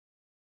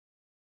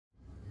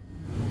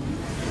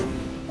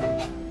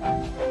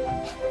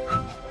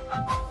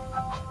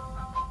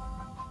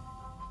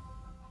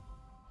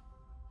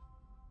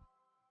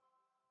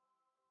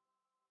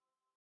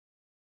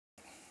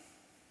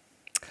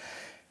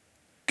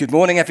Good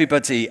morning,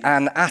 everybody.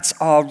 And at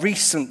our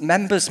recent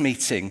members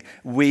meeting,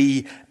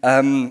 we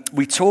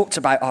talked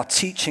about our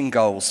teaching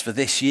goals for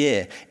this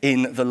year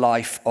in the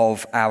life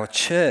of our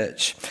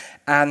church.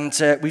 And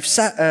we've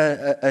set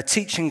a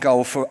teaching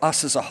goal for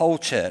us as a whole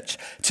church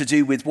to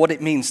do with what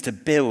it means to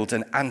build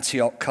an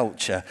Antioch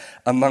culture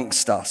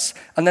amongst us.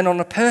 And then on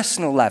a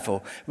personal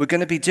level, we're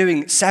going to be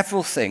doing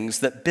several things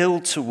that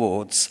build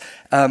towards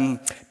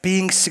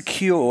being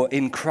secure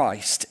in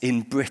Christ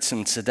in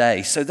Britain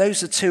today. So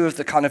those are two of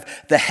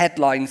the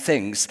headline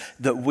things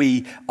that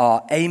we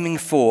are aiming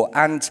for.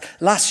 And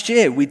last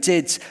year we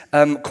did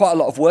quite a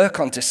lot of work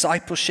on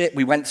discipleship.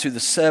 We went through the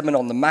Sermon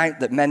on the Mount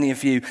that many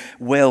of you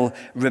will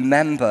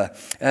remember,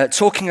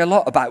 talking a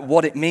lot about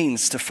what it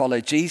means to follow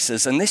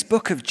Jesus. And this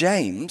book of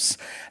James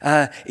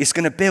is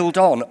going to build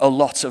on a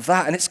lot of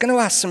that. And it's going to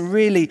ask some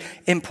really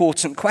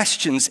important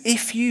questions.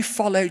 If you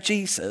follow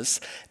Jesus,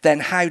 then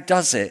how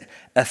does it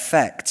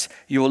affect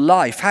your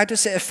life? How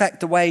does it affect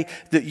the way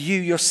that you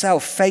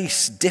yourself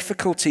face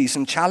difficulties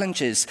and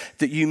challenges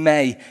that you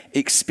may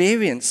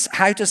experience?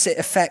 How does it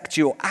affect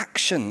your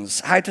actions?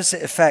 How does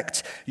it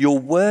affect your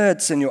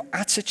words and your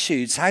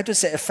attitudes? How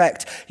does it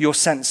affect your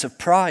sense of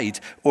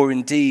pride or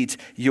indeed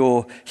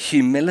your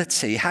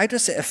humility? How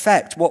does it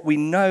affect what we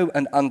know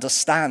and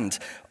understand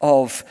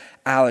of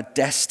our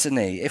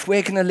destiny? If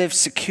we're going to live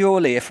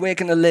securely, if we're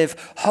going to live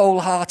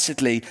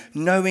wholeheartedly,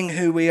 knowing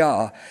who we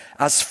are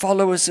as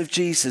followers of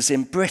Jesus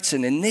in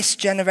Britain in this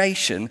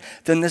generation,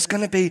 then there's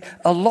going to be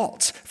a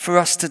lot for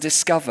us to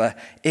discover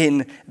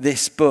in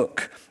this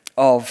book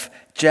of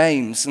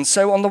James. And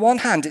so on the one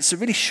hand, it's a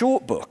really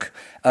short book,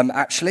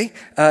 actually.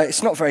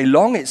 It's not very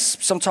long.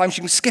 Sometimes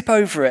you can skip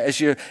over it as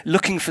you're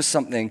looking for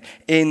something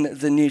in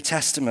the New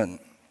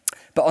Testament.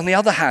 But on the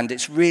other hand,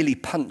 it's really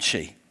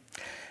punchy.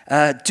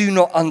 Do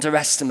not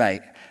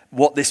underestimate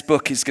what this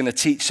book is going to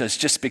teach us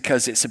just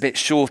because it's a bit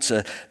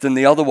shorter than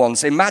the other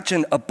ones.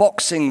 Imagine a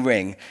boxing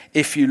ring,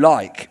 if you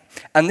like.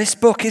 And this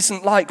book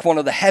isn't like one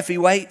of the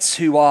heavyweights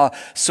who are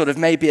sort of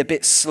maybe a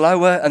bit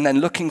slower and then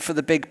looking for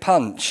the big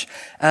punch.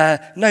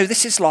 No,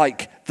 this is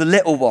like the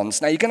little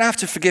ones. Now, you're going to have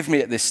to forgive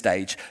me at this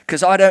stage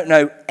because I don't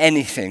know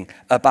anything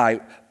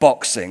about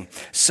boxing.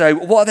 So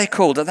what are they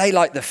called? Are they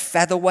like the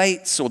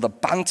featherweights or the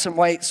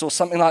bantamweights or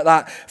something like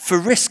that? For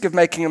risk of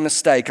making a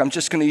mistake, I'm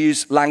just going to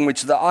use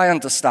language that I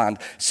understand.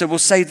 So we'll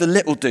say the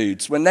little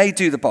dudes, when they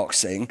do the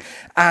boxing,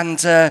 and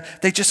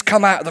they just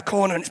come out of the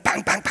corner and it's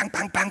bang, bang, bang,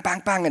 bang, bang,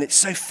 bang, bang, and it's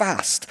so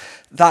fast.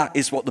 That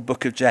is what the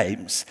book of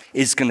James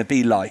is going to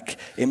be like.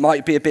 It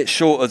might be a bit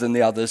shorter than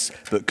the others,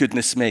 but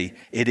goodness me,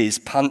 it is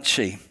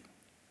punchy.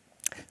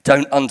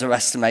 Don't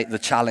underestimate the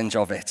challenge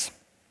of it.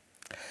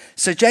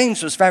 So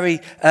James was very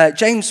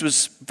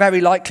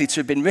likely to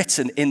have been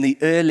written in the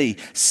early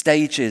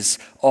stages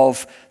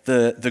of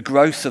the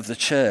growth of the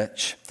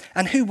church.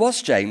 And who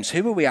was James?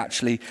 Who are we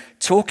actually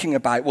talking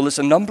about? Well, there's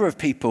a number of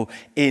people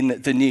in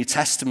the New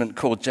Testament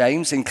called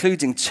James,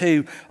 including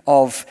two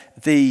of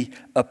the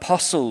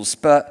apostles.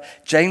 But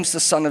James, the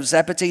son of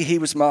Zebedee, he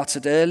was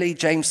martyred early.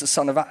 James, the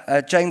son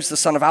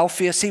of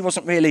Alphaeus, he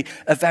wasn't really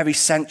a very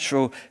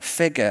central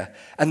figure.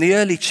 And the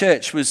early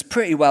church was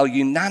pretty well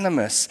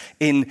unanimous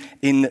in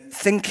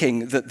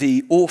thinking that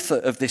the author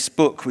of this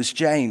book was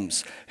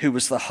James, who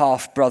was the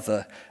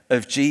half-brother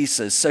of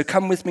Jesus. So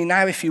come with me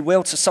now, if you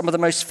will, to some of the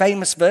most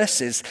famous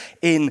verses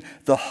in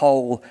the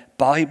whole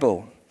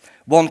Bible.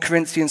 1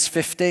 Corinthians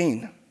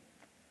 15.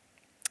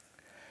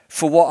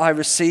 For what I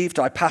received,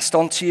 I passed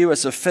on to you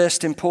as of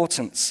first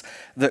importance,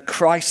 that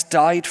Christ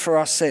died for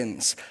our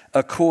sins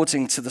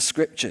according to the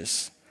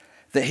Scriptures,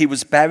 that he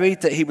was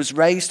buried, that he was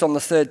raised on the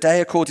third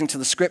day according to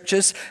the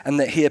Scriptures, and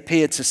that he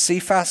appeared to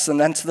Cephas and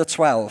then to the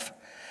 12.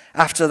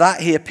 After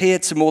that, he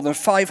appeared to more than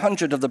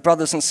 500 of the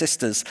brothers and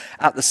sisters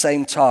at the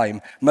same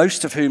time,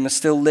 most of whom are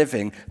still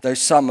living, though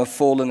some have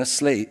fallen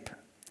asleep.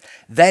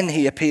 Then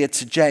he appeared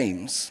to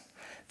James,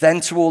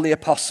 then to all the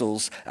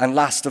apostles, and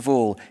last of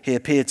all, he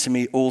appeared to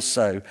me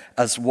also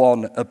as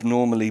one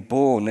abnormally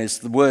born, is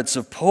the words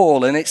of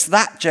Paul. And it's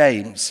that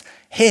James,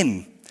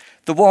 him,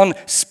 the one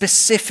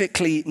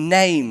specifically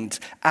named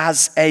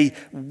as a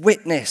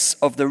witness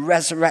of the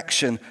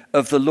resurrection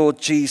of the Lord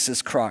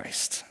Jesus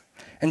Christ.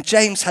 And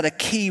James had a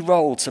key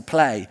role to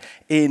play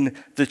in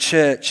the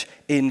church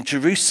in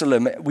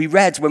Jerusalem. We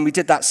read when we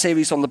did that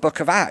series on the book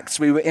of Acts,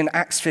 we were in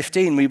Acts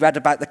 15, we read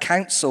about the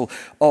council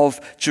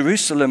of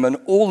Jerusalem, and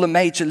all the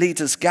major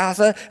leaders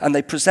gather and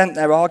they present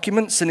their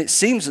arguments, and it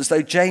seems as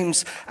though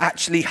James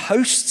actually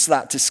hosts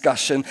that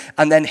discussion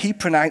and then he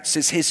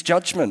pronounces his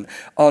judgment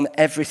on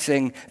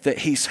everything that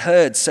he's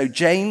heard. So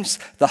James,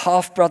 the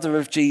half-brother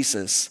of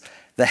Jesus,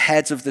 the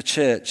head of the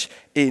church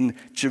in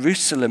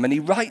Jerusalem. And he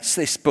writes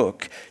this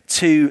book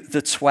to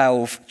the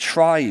 12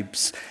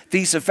 tribes.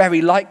 These are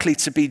very likely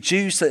to be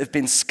Jews that have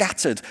been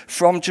scattered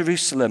from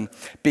Jerusalem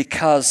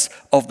because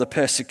of the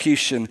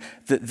persecution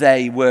that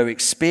they were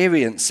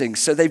experiencing.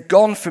 So they've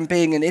gone from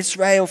being in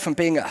Israel, from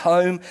being at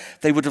home.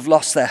 They would have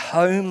lost their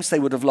homes. They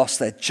would have lost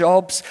their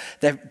jobs.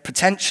 They're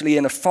potentially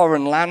in a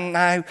foreign land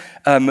now,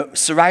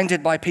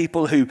 surrounded by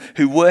people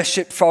who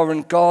worship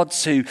foreign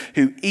gods, who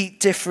eat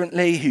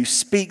differently, who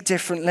speak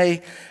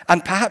differently,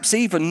 and perhaps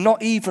even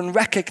not even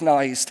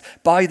recognized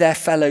by their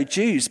fellow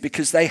Jews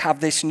because they have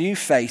this new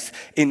faith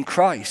in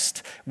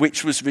Christ,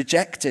 which was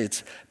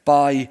rejected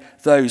by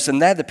those.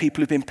 And they're the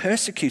people who've been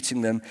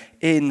persecuting them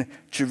in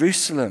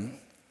Jerusalem.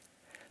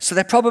 So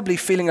they're probably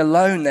feeling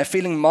alone. They're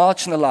feeling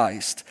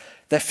marginalized.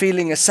 They're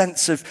feeling a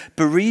sense of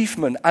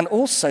bereavement and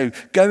also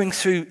going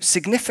through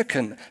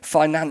significant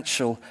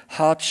financial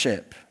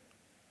hardship.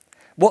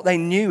 What they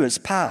knew has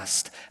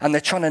passed, and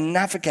they're trying to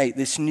navigate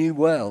this new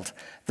world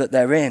that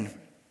they're in.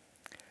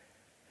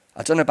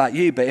 I don't know about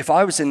you, but if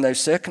I was in those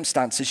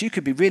circumstances, you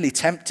could be really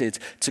tempted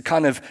to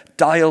kind of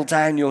dial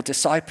down your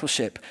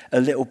discipleship a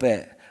little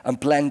bit and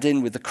blend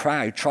in with the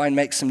crowd, try and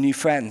make some new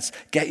friends,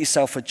 get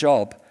yourself a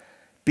job,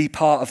 be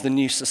part of the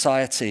new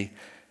society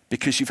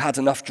because you've had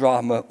enough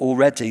drama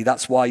already.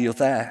 That's why you're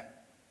there.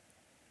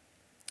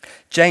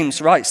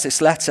 James writes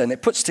this letter, and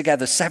it puts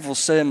together several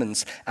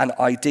sermons and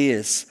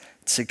ideas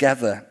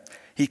together.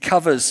 He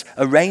covers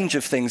a range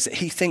of things that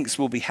he thinks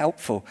will be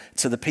helpful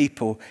to the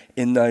people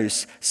in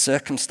those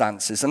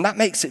circumstances. And that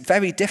makes it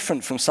very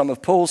different from some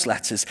of Paul's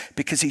letters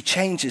because he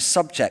changes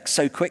subjects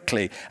so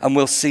quickly, and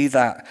we'll see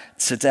that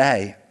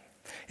today.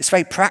 It's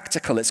very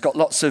practical. It's got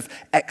lots of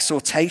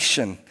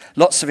exhortation,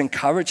 lots of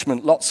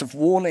encouragement, lots of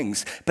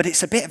warnings, but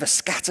it's a bit of a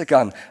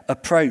scattergun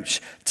approach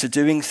to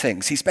doing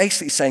things. He's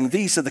basically saying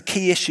these are the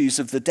key issues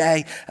of the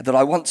day that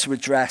I want to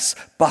address.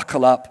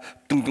 Buckle up,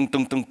 dung, dung,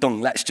 dung, dung,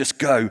 dung. Let's just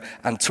go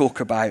and talk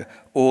about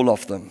all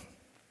of them.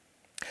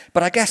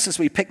 But I guess as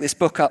we pick this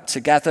book up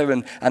together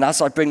and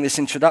as I bring this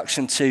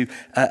introduction to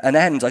an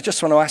end, I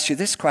just want to ask you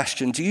this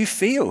question. Do you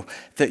feel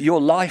that your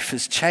life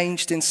has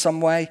changed in some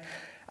way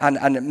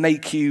and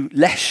make you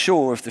less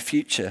sure of the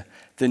future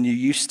than you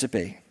used to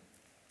be?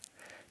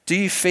 Do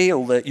you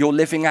feel that you're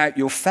living out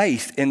your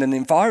faith in an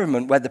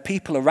environment where the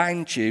people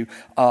around you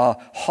are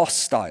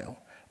hostile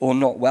or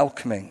not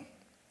welcoming?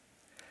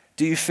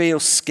 Do you feel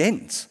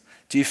skint?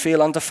 Do you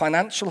feel under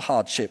financial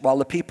hardship while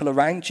the people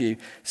around you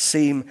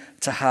seem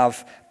to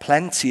have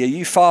plenty? Are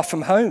you far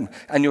from home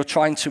and you're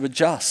trying to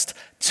adjust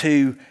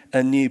to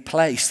a new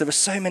place? There are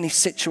so many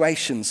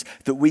situations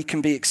that we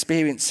can be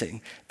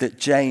experiencing that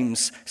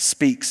James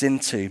speaks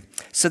into.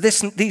 So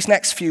these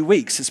next few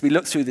weeks, as we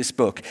look through this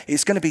book,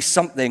 it's going to be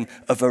something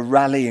of a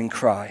rallying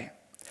cry.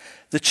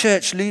 The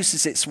church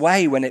loses its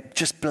way when it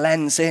just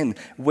blends in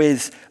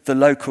with the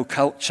local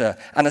culture.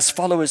 And as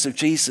followers of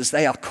Jesus,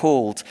 they are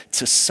called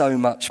to so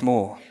much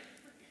more.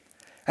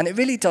 And it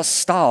really does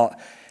start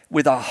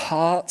with our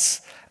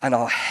hearts and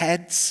our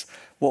heads,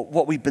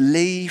 what we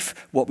believe,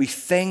 what we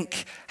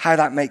think, how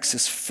that makes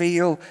us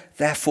feel,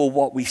 therefore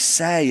what we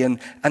say.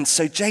 And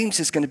so James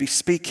is going to be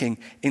speaking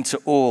into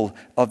all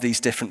of these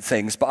different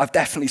things. But I've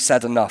definitely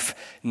said enough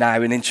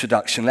now in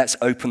introduction. Let's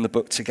open the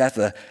book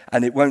together.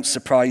 And it won't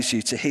surprise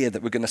you to hear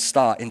that we're going to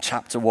start in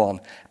chapter 1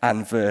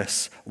 and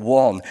verse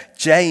 1.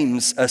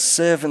 James, a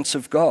servant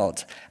of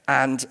God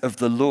and of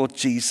the Lord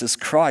Jesus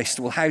Christ.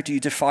 Well, how do you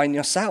define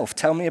yourself?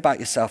 Tell me about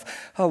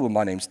yourself. Oh, well,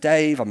 my name's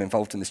Dave. I'm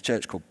involved in this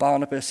church called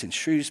Barnabas in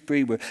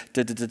Shrewsbury.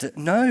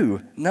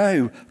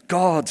 No,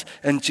 God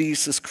and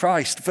Jesus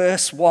Christ.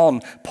 Verse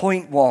 1,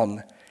 point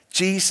 1,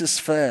 Jesus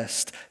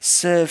first,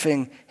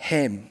 serving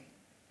him.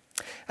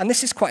 And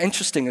this is quite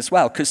interesting as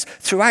well, because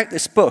throughout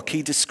this book,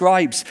 he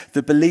describes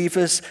the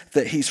believers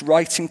that he's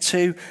writing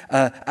to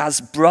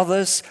as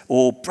brothers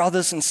or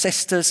brothers and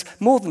sisters.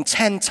 More than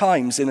 10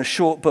 times in a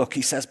short book,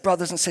 he says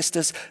brothers and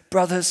sisters,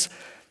 brothers.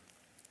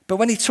 But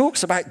when he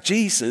talks about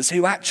Jesus,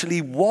 who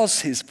actually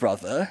was his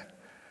brother,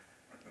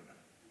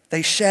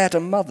 they shared a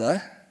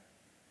mother,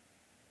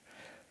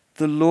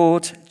 the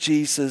Lord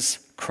Jesus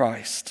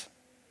Christ.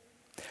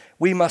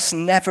 We must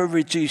never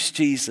reduce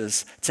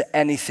Jesus to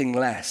anything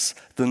less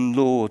than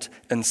Lord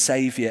and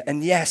Savior.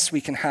 And yes,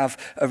 we can have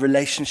a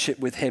relationship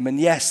with him. And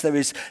yes, there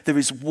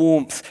is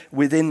warmth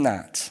within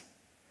that.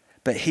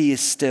 But he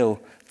is still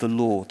the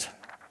Lord.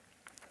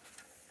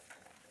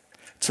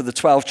 To the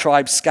 12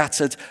 tribes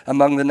scattered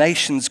among the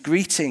nations,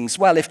 greetings.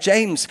 Well, if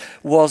James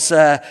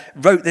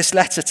wrote this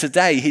letter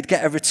today, he'd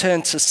get a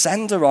return to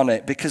sender on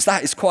it, because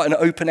that is quite an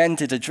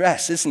open-ended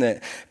address, isn't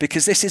it?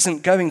 Because this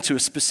isn't going to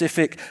a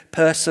specific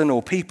person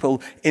or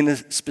people in a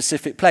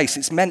specific place.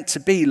 It's meant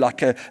to be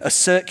like a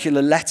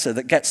circular letter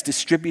that gets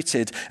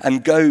distributed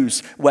and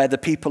goes where the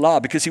people are,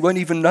 because he won't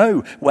even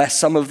know where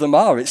some of them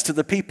are. It's to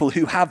the people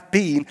who have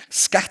been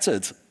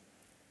scattered,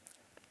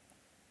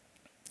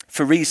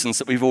 for reasons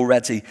that we've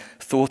already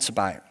thought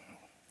about.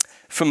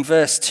 From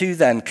verse 2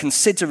 then,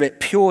 consider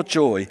it pure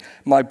joy,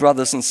 my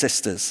brothers and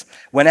sisters,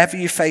 whenever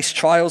you face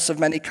trials of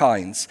many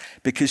kinds,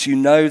 because you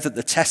know that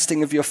the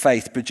testing of your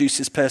faith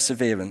produces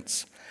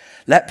perseverance.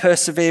 Let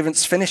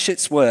perseverance finish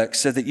its work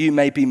so that you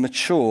may be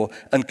mature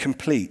and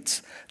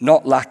complete,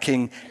 not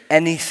lacking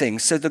anything.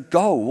 So the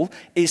goal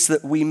is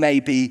that we may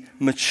be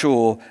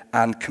mature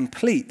and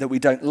complete, that we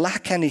don't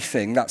lack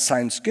anything. That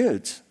sounds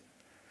good.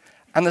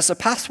 And there's a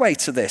pathway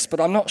to this,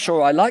 but I'm not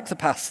sure I like the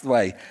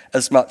pathway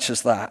as much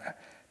as that.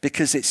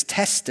 Because it's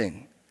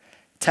testing.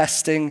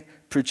 Testing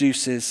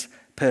produces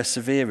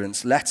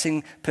perseverance.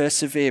 Letting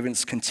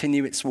perseverance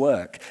continue its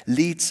work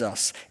leads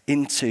us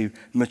into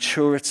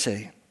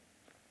maturity.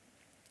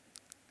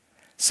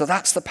 So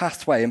that's the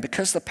pathway. And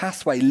because the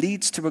pathway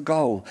leads to a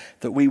goal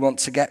that we want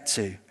to get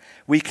to,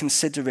 we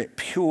consider it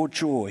pure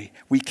joy.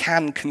 We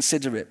can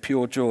consider it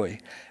pure joy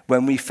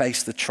when we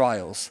face the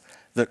trials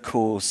that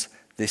cause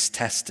this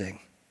testing.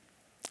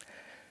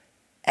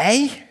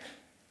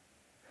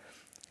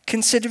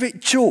 Consider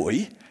it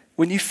joy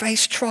when you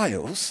face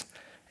trials?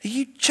 Are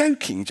you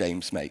joking,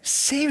 James, mate?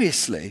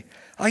 Seriously?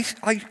 I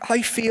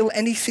feel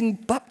anything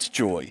but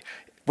joy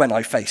when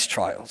I face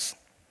trials.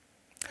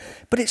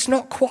 But it's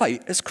not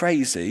quite as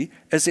crazy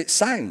as it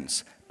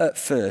sounds at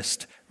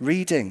first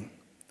reading.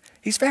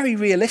 He's very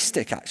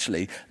realistic,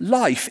 actually.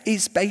 Life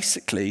is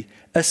basically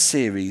a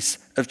series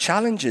of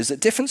challenges.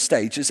 At different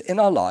stages in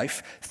our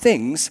life,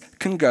 things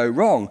can go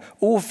wrong,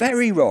 or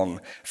very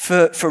wrong,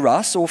 for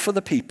us or for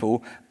the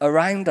people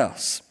around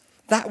us.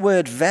 That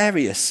word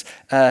various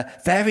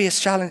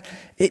challenge,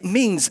 it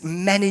means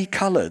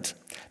many-coloured.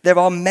 There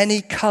are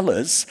many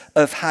colours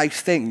of how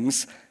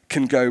things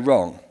can go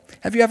wrong.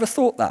 Have you ever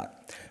thought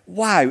that?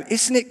 Wow,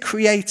 isn't it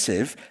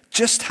creative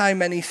just how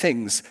many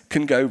things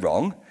can go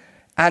wrong?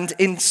 And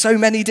in so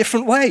many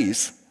different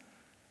ways.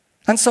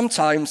 And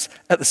sometimes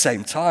at the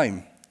same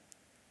time.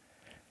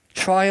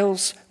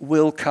 Trials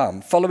will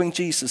come. Following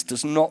Jesus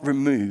does not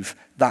remove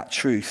that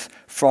truth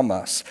from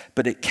us,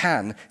 but it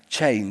can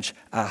change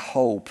our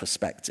whole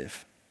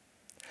perspective.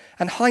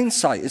 And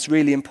hindsight is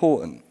really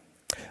important.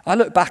 I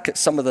look back at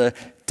some of the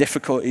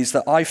difficulties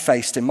that I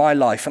faced in my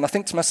life, and I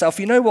think to myself,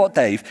 you know what,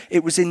 Dave?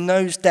 It was in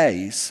those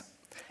days,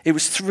 it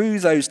was through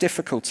those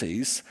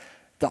difficulties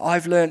that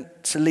I've learned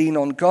to lean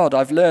on God.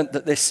 I've learned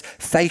that this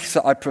faith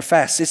that I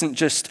profess isn't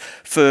just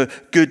for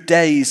good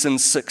days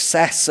and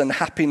success and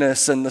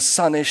happiness and the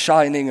sun is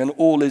shining and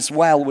all is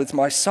well with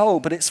my soul,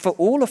 but it's for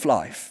all of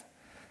life.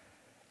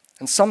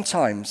 And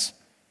sometimes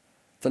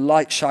the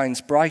light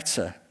shines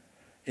brighter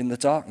in the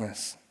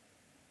darkness.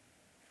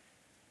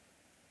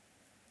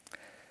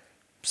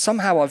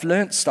 Somehow I've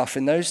learned stuff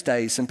in those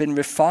days and been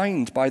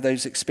refined by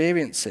those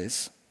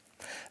experiences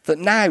that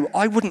now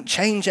I wouldn't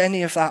change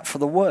any of that for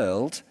the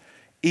world,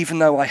 even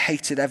though I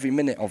hated every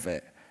minute of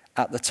it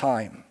at the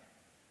time.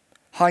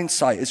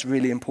 Hindsight is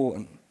really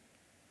important.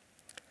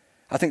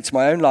 I think to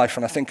my own life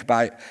when I think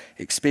about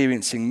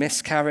experiencing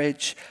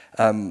miscarriage,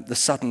 the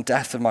sudden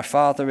death of my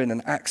father in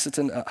an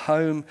accident at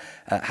home,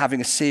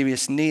 having a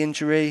serious knee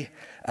injury.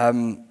 I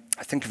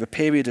think of a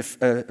period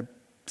of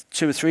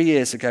 2 or 3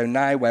 years ago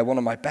now where one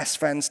of my best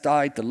friends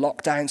died. The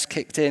lockdowns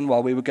kicked in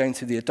while we were going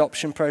through the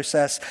adoption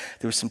process.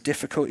 There were some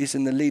difficulties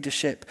in the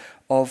leadership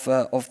of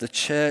the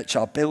church.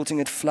 Our building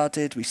had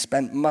flooded. We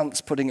spent months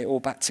putting it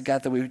all back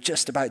together. We were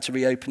just about to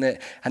reopen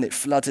it and it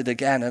flooded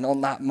again. And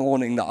on that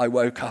morning that I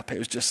woke up, it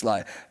was just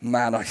like,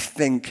 man, I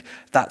think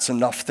that's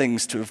enough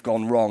things to have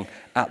gone wrong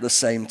at the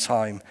same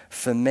time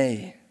for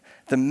me.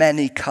 The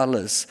many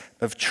colours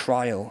of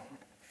trial.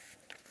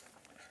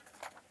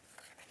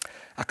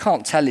 I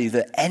can't tell you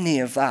that any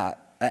of that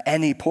at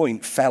any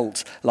point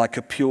felt like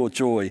a pure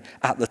joy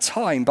at the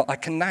time, but I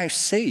can now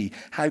see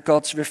how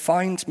God's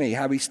refined me,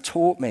 how he's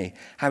taught me,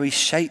 how he's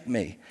shaped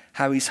me,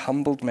 how he's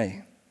humbled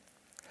me.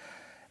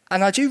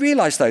 And I do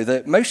realize, though,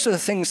 that most of the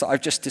things that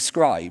I've just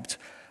described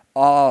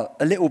are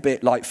a little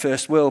bit like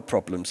first world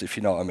problems, if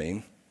you know what I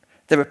mean.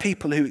 There are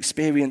people who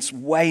experience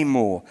way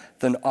more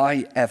than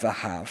I ever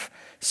have.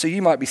 So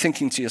you might be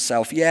thinking to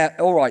yourself, yeah,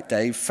 all right,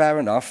 Dave, fair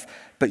enough,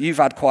 but you've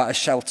had quite a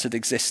sheltered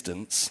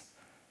existence.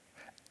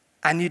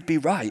 And you'd be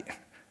right.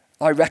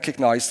 I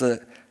recognize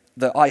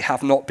that I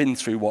have not been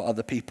through what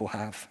other people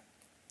have.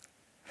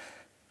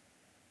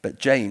 But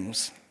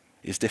James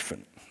is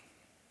different.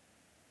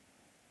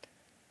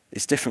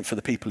 It's different for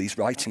the people he's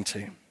writing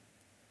to.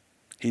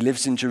 He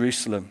lives in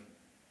Jerusalem.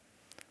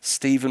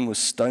 Stephen was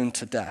stoned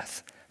to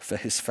death for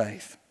his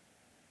faith.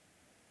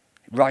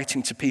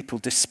 Writing to people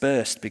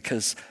dispersed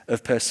because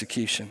of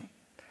persecution.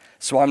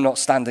 So I'm not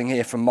standing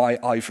here from my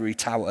ivory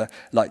tower,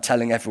 like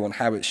telling everyone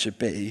how it should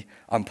be.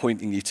 I'm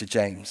pointing you to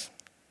James.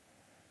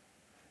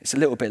 It's a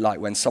little bit like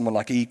when someone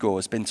like Igor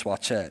has been to our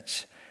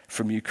church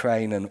from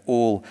Ukraine and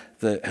all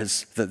that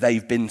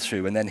they've been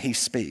through, and then he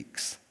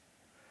speaks.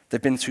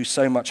 They've been through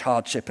so much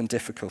hardship and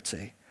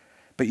difficulty,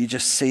 but you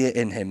just see it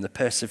in him, the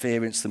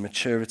perseverance, the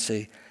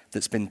maturity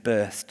that's been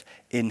birthed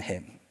in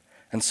him.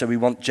 And so we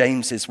want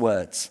James's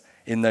words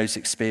in those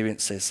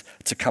experiences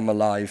to come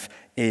alive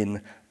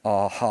in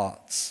our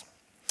hearts.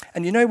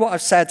 And you know what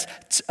I've said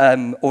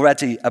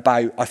already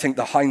about, I think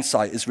the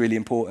hindsight is really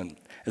important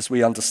as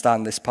we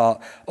understand this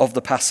part of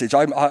the passage.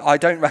 I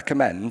don't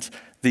recommend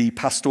the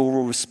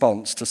pastoral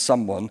response to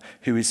someone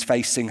who is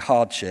facing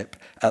hardship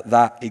at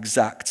that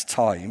exact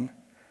time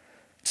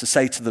to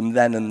say to them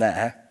then and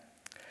there,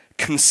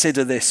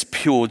 consider this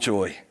pure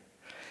joy,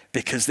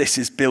 because this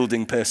is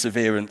building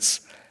perseverance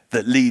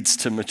that leads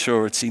to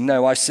maturity.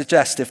 No, I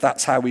suggest if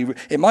that's how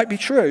it might be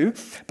true,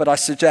 but I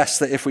suggest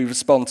that if we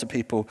respond to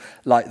people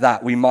like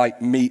that, we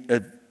might meet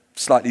a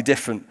slightly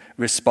different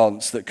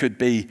response that could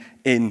be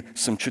in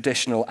some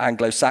traditional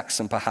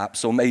Anglo-Saxon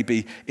perhaps, or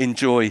maybe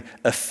enjoy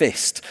a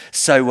fist.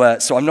 So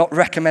I'm not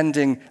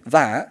recommending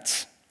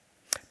that,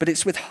 but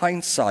it's with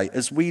hindsight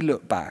as we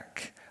look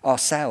back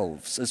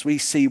ourselves, as we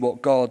see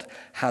what God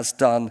has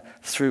done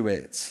through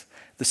it.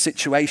 The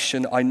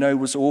situation I know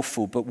was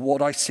awful, but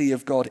what I see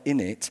of God in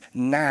it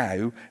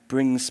now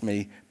brings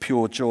me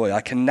pure joy.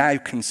 I can now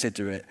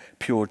consider it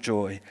pure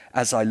joy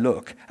as I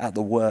look at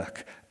the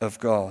work of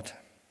God.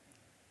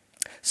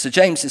 So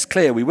James is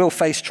clear, we will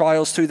face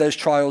trials. Through those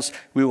trials,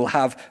 we will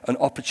have an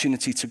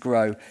opportunity to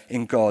grow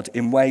in God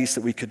in ways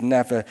that we could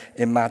never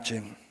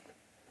imagine.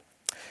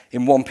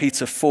 In 1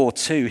 Peter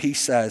 4:2, he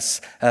says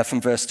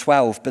from verse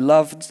 12,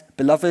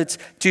 Beloved,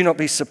 do not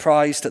be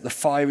surprised at the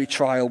fiery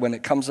trial when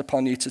it comes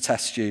upon you to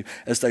test you,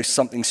 as though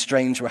something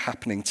strange were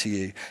happening to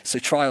you. So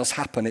trials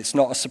happen. It's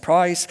not a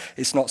surprise.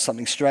 It's not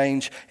something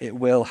strange. It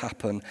will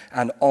happen.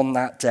 And on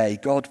that day,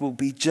 God will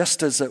be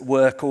just as at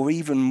work, or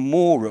even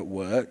more at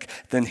work,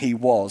 than he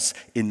was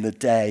in the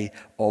day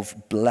of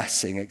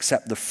blessing,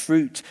 except the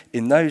fruit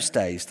in those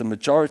days, the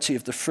majority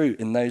of the fruit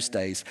in those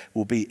days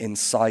will be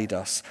inside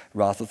us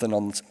rather than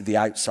on the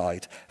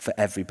outside for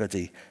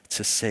everybody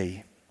to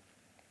see.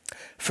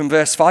 From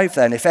verse 5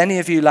 then, if any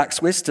of you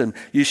lacks wisdom,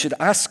 you should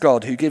ask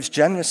God, who gives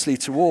generously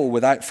to all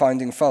without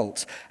finding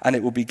fault, and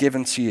it will be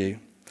given to you.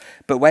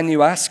 But when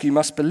you ask, you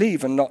must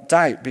believe and not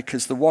doubt,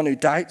 because the one who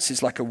doubts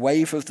is like a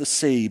wave of the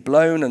sea,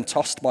 blown and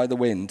tossed by the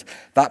wind.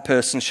 That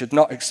person should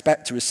not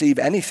expect to receive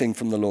anything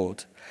from the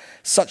Lord.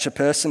 Such a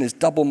person is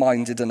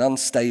double-minded and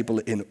unstable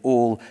in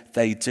all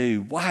they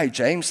do. Wow,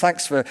 James,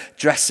 thanks for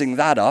dressing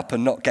that up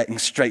and not getting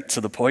straight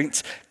to the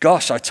point.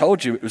 Gosh, I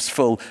told you it was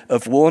full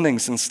of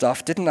warnings and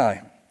stuff, didn't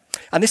I?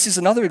 And this is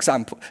another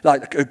example,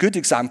 like a good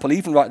example,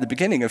 even right at the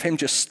beginning, of him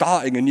just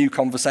starting a new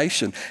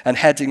conversation and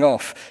heading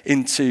off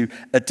into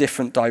a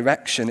different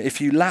direction.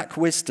 If you lack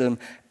wisdom,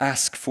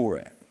 ask for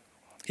it.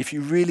 If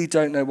you really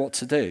don't know what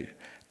to do,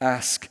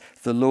 ask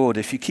the Lord.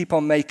 If you keep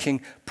on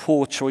making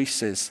poor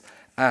choices,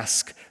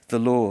 ask the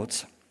Lord.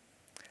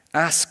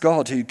 Ask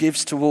God, who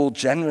gives to all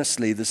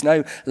generously. There's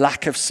no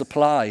lack of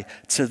supply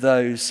to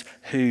those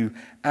who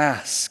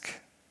ask.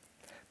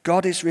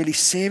 God is really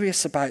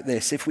serious about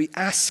this. If we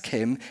ask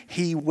him,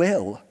 he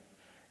will.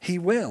 He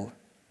will.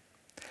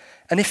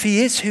 And if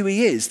he is who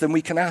he is, then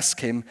we can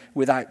ask him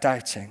without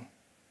doubting.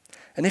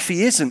 And if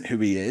he isn't who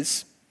he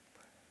is,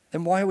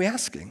 then why are we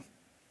asking?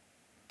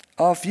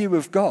 Our view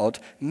of God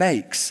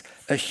makes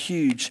a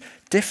huge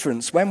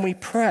difference. When we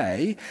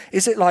pray,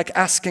 is it like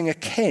asking a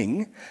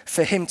king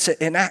for him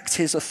to enact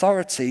his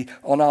authority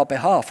on our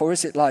behalf? Or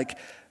is it like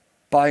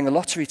buying a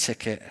lottery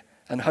ticket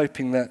and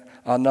hoping that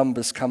our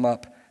numbers come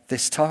up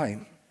this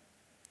time?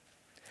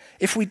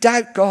 If we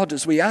doubt God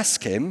as we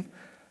ask him,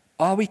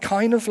 are we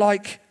kind of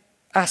like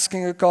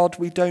asking a God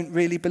we don't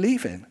really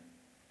believe in?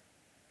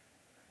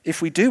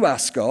 If we do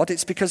ask God,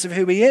 it's because of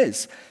who he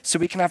is, so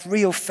we can have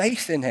real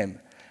faith in him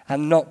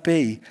and not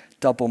be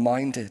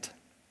double-minded.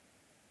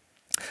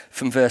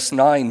 From verse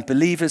 9,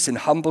 believers in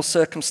humble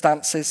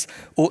circumstances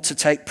ought to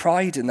take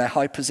pride in their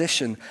high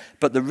position,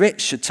 but the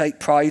rich should take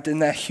pride in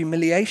their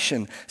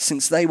humiliation,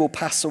 since they will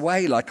pass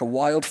away like a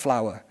wild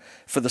flower.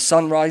 For the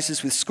sun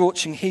rises with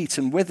scorching heat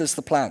and withers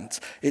the plant.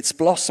 Its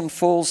blossom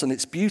falls and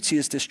its beauty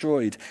is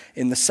destroyed.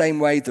 In the same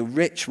way, the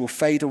rich will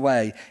fade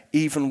away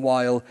even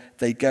while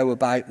they go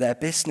about their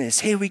business.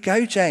 Here we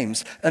go,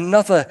 James.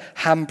 Another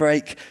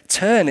handbrake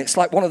turn. It's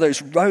like one of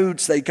those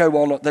roads they go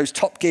on, those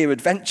Top Gear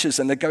adventures,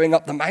 and they're going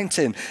up the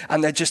mountain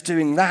and they're just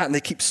doing that and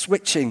they keep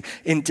switching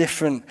in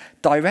different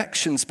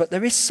directions. But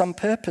there is some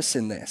purpose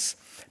in this,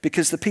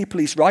 because the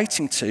people he's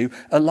writing to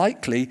are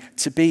likely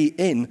to be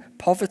in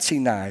poverty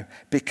now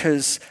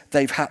because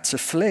they've had to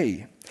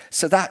flee.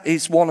 So that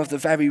is one of the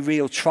very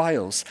real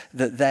trials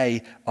that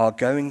they are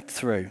going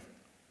through.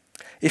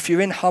 If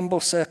you're in humble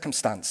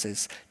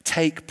circumstances,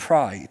 take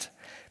pride,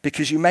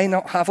 because you may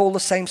not have all the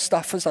same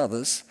stuff as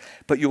others,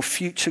 but your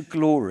future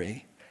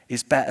glory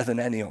is better than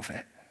any of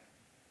it.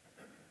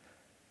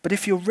 But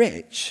if you're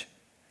rich,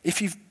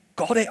 if you've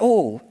got it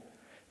all,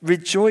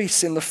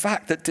 rejoice in the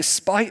fact that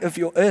despite of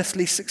your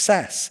earthly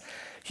success,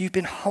 you've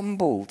been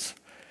humbled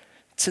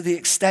to the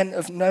extent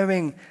of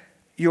knowing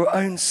your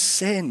own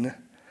sin,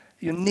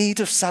 your need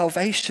of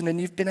salvation,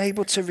 and you've been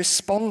able to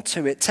respond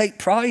to it. Take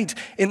pride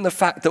in the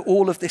fact that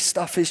all of this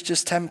stuff is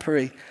just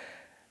temporary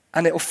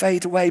and it will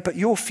fade away, but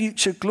your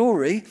future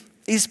glory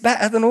is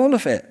better than all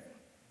of it.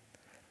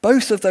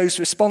 Both of those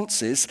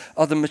responses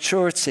are the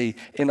maturity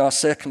in our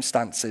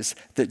circumstances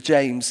that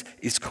James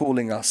is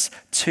calling us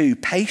to.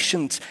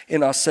 Patient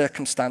in our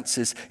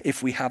circumstances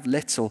if we have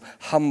little,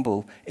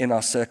 humble in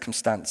our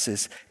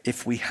circumstances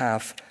if we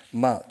have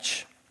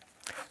much.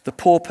 The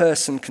poor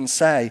person can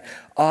say,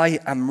 I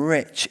am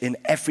rich in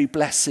every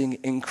blessing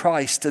in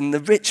Christ. And the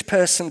rich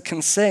person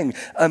can sing,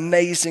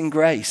 Amazing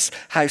Grace,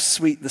 how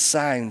sweet the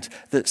sound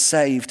that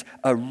saved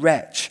a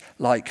wretch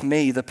like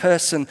me. The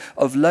person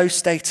of low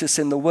status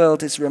in the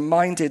world is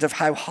reminded of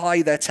how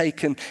high they're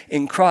taken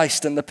in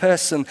Christ. And the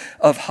person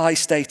of high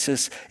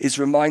status is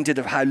reminded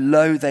of how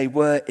low they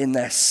were in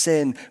their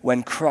sin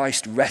when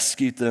Christ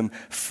rescued them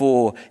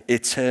for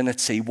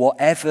eternity.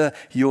 Whatever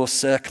your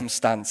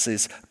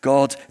circumstances,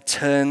 God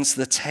turns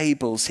the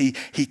tables. He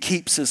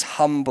keeps us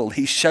humble.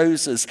 He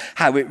shows us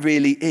how it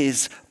really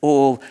is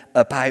all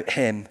about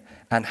him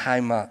and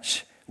how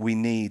much we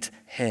need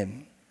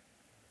him.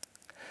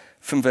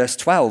 From verse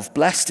 12,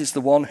 blessed is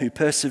the one who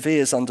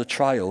perseveres under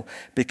trial,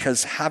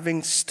 because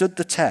having stood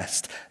the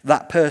test,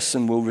 that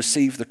person will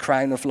receive the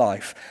crown of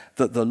life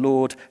that the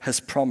Lord has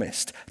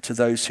promised to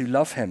those who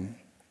love him.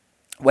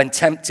 When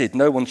tempted,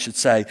 no one should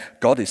say,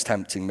 God is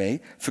tempting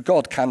me, for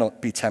God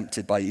cannot be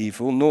tempted by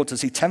evil, nor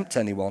does he tempt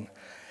anyone.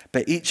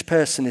 But each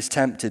person is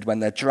tempted when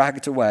they're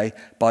dragged away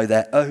by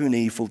their own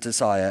evil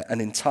desire and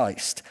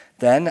enticed.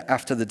 Then,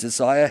 after the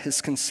desire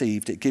has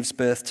conceived, it gives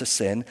birth to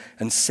sin,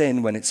 and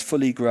sin, when it's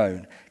fully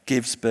grown,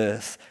 gives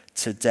birth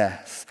to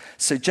death.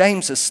 So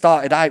James has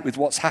started out with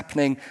what's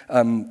happening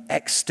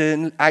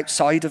external,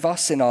 outside of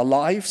us in our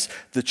lives,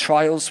 the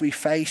trials we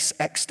face,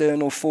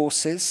 external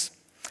forces,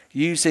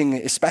 using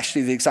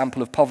especially the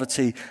example of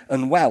poverty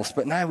and wealth.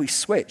 But now we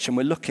switch and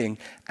we're looking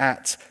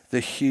at the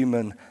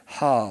human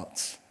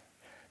heart.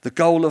 The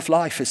goal of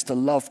life is to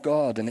love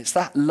God, and it's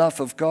that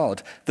love of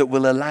God that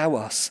will allow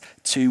us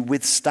to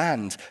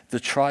withstand the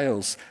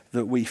trials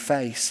that we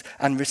face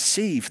and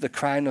receive the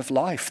crown of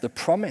life, the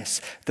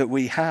promise that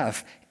we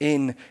have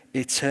in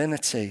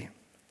eternity.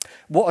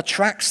 What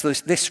attracts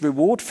this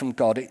reward from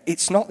God,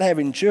 it's not their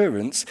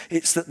endurance,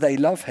 it's that they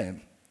love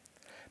him.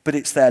 But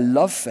it's their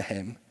love for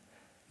him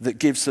that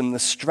gives them the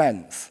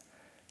strength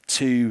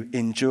to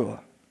endure.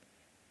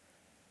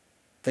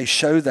 They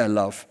show their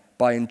love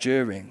by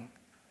enduring.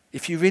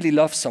 If you really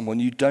love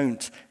someone, you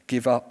don't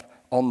give up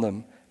on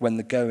them when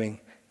the going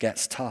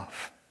gets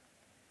tough.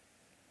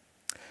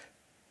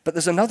 But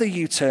there's another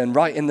U-turn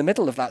right in the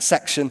middle of that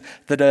section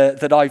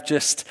that I've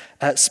just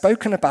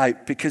spoken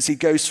about, because he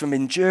goes from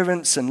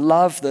endurance and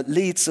love that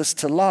leads us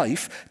to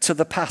life to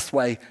the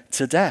pathway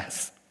to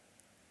death.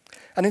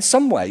 And in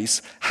some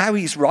ways, how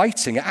he's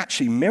writing, it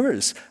actually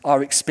mirrors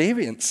our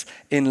experience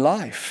in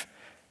life.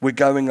 We're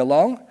going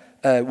along,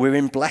 we're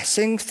in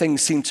blessing,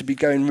 things seem to be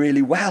going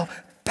really well.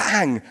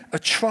 Bang, a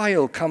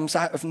trial comes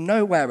out of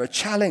nowhere, a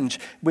challenge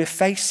we're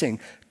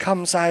facing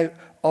comes out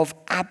of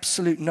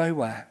absolute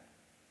nowhere.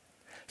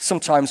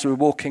 Sometimes we're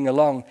walking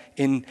along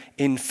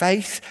in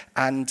faith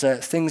and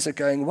things are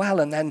going well,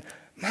 and then,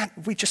 man,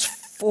 we just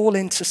fall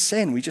into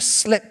sin. We just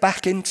slip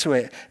back into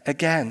it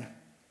again.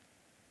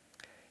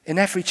 In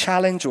every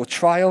challenge or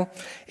trial,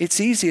 it's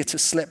easier to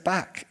slip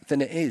back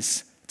than it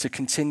is to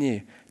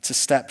continue to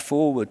step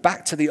forward,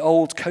 back to the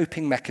old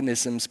coping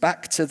mechanisms,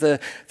 back to the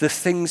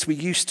things we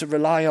used to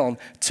rely on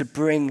to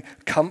bring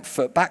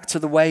comfort, back to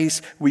the ways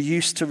we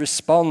used to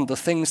respond, the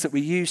things that we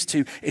used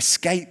to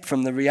escape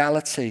from the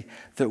reality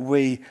that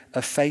we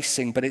are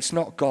facing. But it's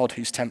not God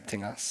who's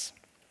tempting us.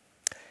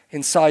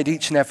 Inside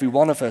each and every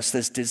one of us,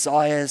 there's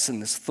desires and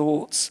there's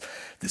thoughts,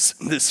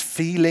 there's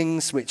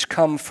feelings which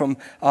come from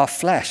our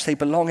flesh. They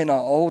belong in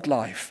our old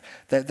life.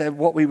 They're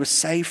what we were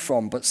saved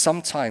from, but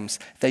sometimes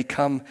they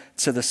come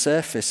to the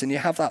surface and you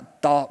have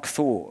that dark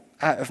thought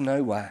out of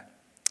nowhere.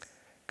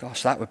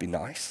 Gosh, that would be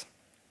nice.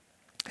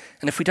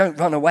 And if we don't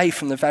run away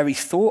from the very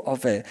thought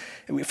of it,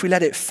 if we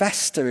let it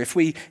fester, if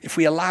we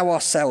allow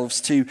ourselves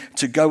to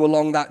go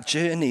along that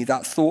journey,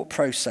 that thought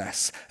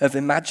process of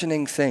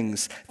imagining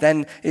things,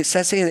 then it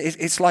says here,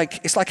 it's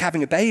like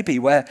having a baby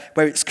where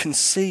it's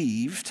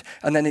conceived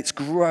and then it's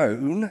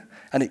grown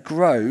and it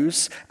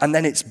grows and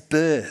then it's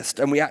birthed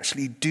and we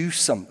actually do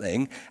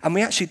something. And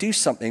we actually do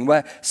something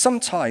where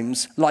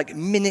sometimes, like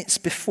minutes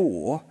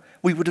before,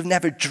 we would have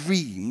never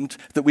dreamed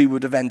that we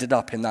would have ended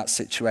up in that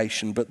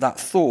situation, but that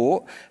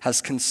thought has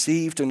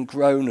conceived and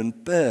grown and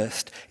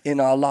birthed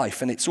in our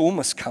life, and it's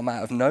almost come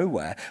out of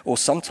nowhere, or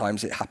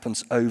sometimes it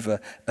happens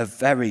over a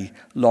very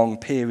long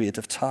period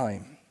of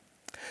time.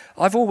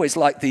 I've always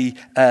liked the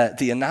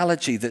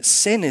analogy that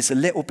sin is a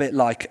little bit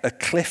like a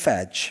cliff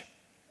edge.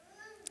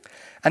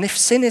 And if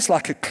sin is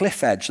like a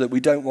cliff edge that we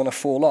don't want to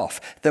fall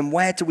off, then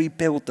where do we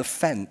build the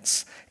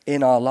fence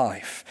in our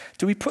life?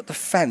 Do we put the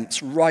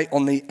fence right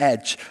on the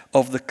edge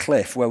of the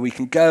cliff where we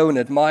can go and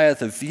admire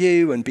the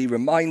view and be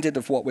reminded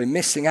of what we're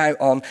missing out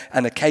on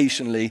and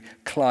occasionally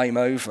climb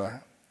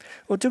over?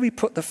 Or do we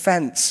put the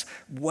fence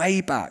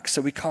way back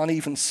so we can't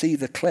even see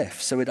the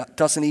cliff, so it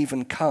doesn't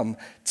even come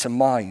to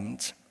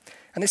mind?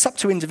 And it's up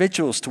to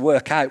individuals to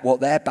work out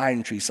what their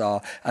boundaries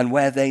are and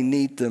where they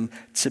need them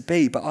to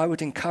be. But I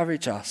would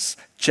encourage us,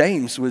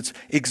 James would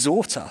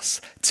exhort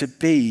us to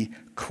be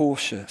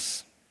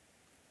cautious.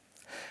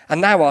 And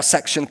now our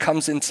section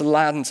comes into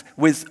land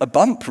with a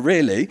bump,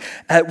 really,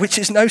 which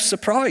is no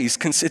surprise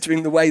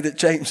considering the way that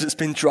James has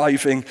been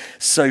driving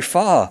so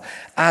far.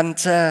 And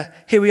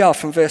here we are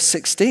from verse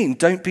 16.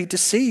 Don't be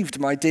deceived,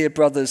 my dear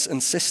brothers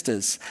and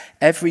sisters.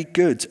 Every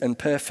good and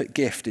perfect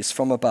gift is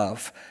from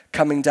above,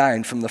 coming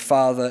down from the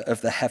Father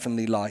of the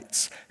heavenly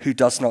lights, who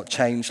does not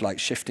change like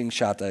shifting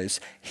shadows.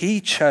 He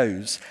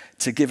chose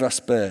to give us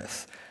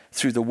birth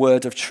through the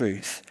word of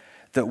truth,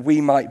 that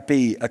we might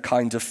be a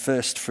kind of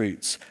first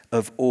fruits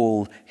of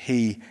all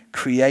he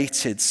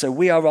created. So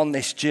we are on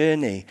this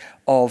journey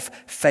of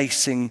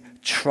facing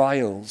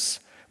trials.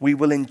 We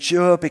will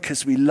endure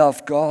because we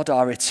love God.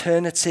 Our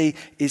eternity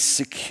is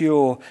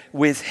secure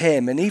with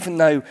him. And even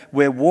though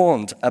we're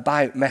warned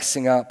about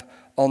messing up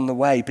on the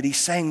way, but he's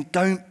saying,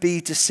 don't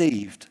be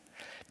deceived.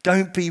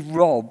 Don't be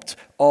robbed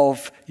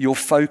of your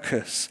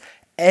focus.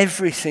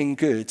 Everything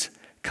good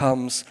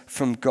comes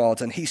from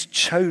God, and he's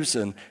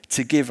chosen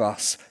to give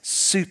us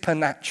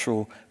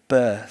supernatural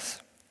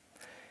birth.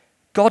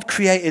 God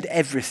created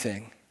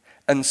everything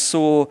and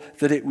saw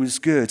that it was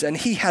good, and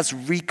he has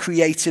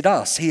recreated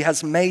us. He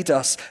has made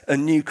us a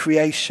new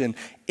creation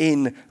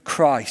in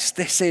Christ.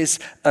 This is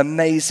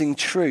amazing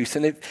truth.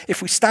 And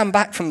if we stand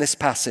back from this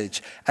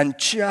passage and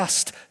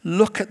just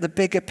look at the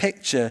bigger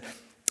picture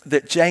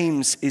that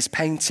James is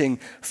painting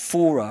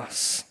for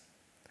us,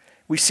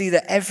 we see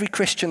that every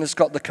Christian has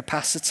got the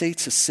capacity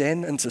to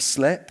sin and to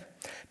slip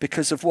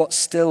because of what's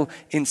still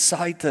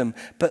inside them.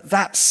 But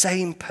that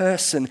same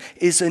person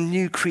is a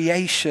new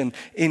creation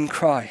in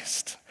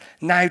Christ,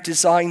 now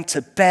designed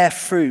to bear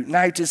fruit,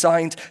 now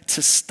designed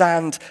to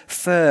stand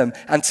firm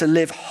and to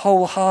live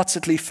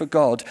wholeheartedly for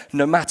God,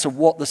 no matter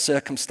what the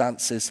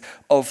circumstances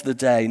of the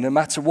day, no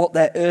matter what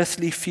their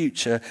earthly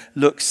future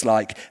looks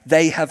like.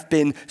 They have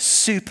been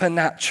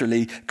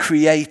supernaturally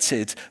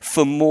created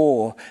for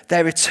more.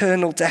 Their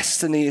eternal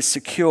destiny is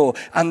secure,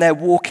 and they're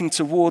walking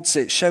towards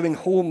it, showing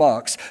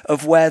hallmarks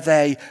of where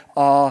they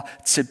are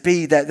to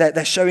be.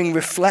 They're showing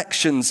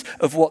reflections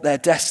of what their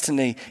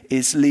destiny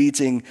is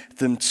leading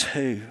them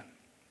to.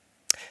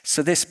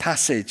 So this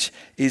passage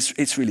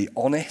is really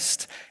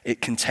honest.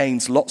 It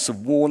contains lots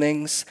of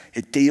warnings.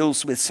 It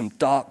deals with some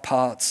dark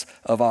parts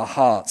of our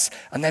hearts.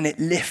 And then it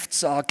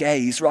lifts our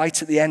gaze right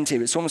at the end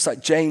here. It's almost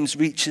like James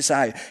reaches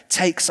out,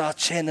 takes our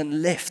chin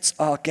and lifts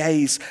our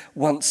gaze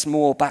once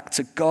more back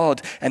to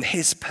God and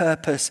his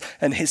purpose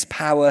and his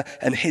power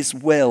and his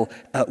will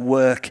at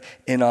work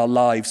in our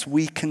lives.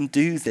 We can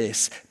do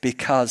this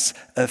because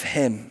of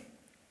him.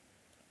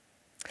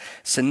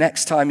 So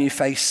next time you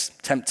face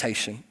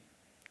temptation,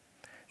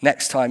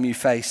 next time you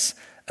face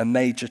a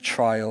major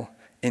trial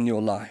in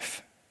your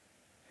life,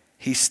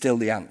 he's still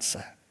the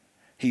answer.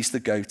 He's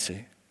the go-to.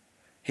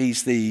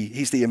 He's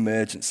the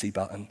emergency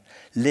button.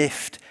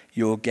 Lift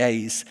your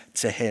gaze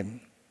to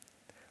him.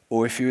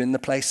 Or if you're in the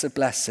place of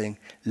blessing,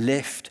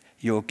 lift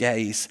your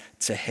gaze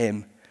to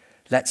him.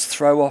 Let's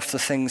throw off the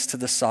things to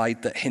the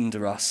side that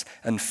hinder us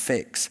and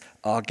fix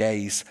our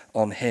gaze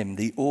on him,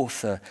 the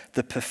author,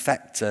 the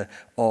perfecter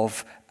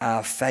of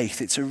our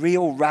faith. It's a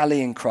real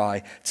rallying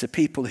cry to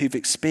people who've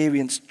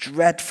experienced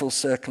dreadful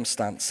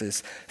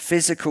circumstances,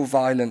 physical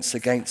violence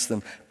against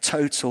them,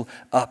 total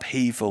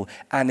upheaval.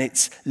 And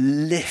it's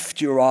lift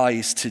your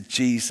eyes to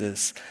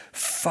Jesus,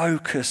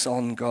 focus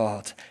on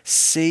God,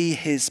 see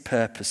his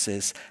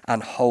purposes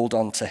and hold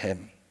on to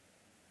him.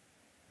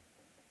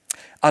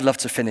 I'd love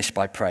to finish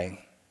by praying.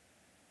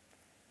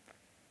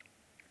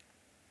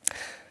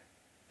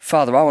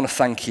 Father, I want to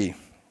thank you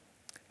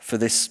for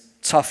this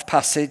tough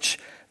passage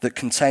that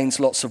contains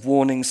lots of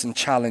warnings and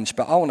challenge,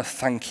 but I want to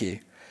thank you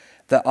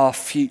that our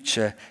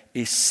future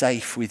is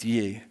safe with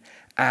you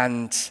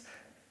and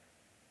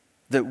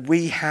that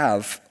we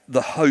have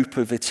the hope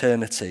of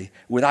eternity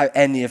without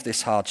any of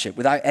this hardship,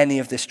 without any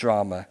of this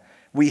drama.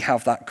 We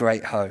have that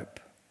great hope.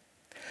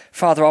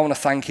 Father, I want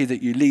to thank you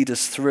that you lead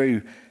us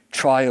through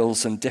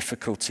trials and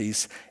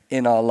difficulties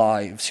in our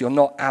lives. You're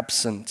not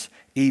absent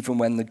even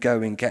when the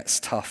going gets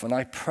tough. And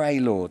I pray,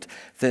 Lord,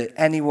 that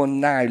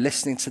anyone now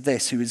listening to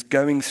this who is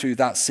going through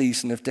that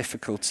season of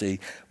difficulty,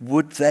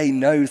 would they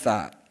know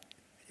that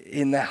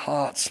in their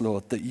hearts,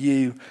 Lord, that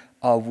you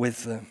are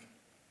with them.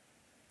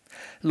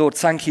 Lord,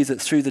 thank you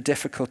that through the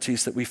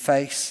difficulties that we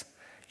face,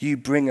 you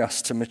bring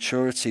us to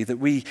maturity, that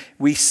we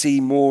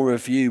see more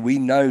of you. We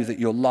know that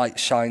your light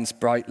shines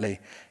brightly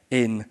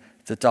in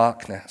the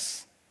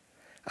darkness.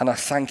 And I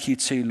thank you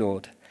too,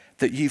 Lord,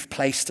 that you've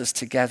placed us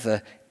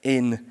together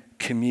in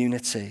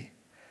community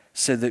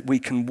so that we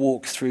can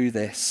walk through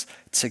this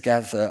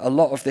together. A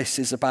lot of this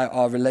is about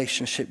our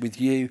relationship with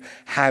you,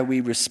 how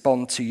we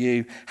respond to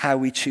you, how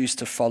we choose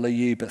to follow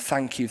you. But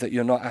thank you that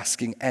you're not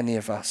asking any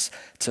of us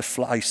to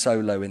fly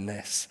solo in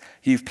this.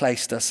 You've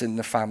placed us in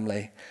the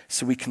family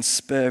so we can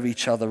spur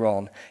each other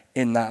on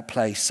in that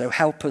place. So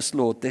help us,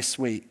 Lord, this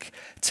week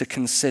to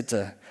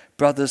consider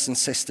brothers and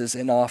sisters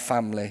in our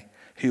family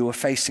who are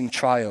facing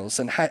trials,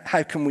 and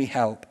how can we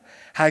help?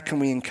 How can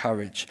we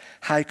encourage?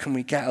 How can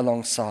we get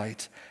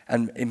alongside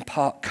and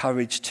impart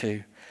courage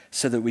to,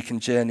 so that we can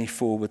journey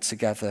forward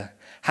together?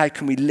 How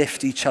can we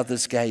lift each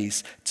other's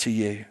gaze to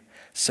you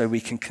so we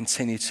can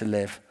continue to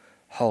live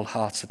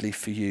wholeheartedly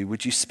for you?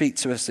 Would you speak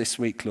to us this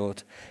week,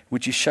 Lord?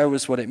 Would you show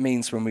us what it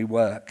means when we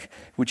work?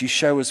 Would you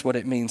show us what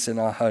it means in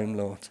our home,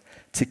 Lord,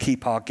 to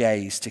keep our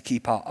gaze, to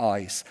keep our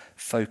eyes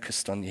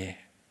focused on you?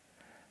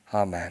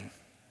 Amen.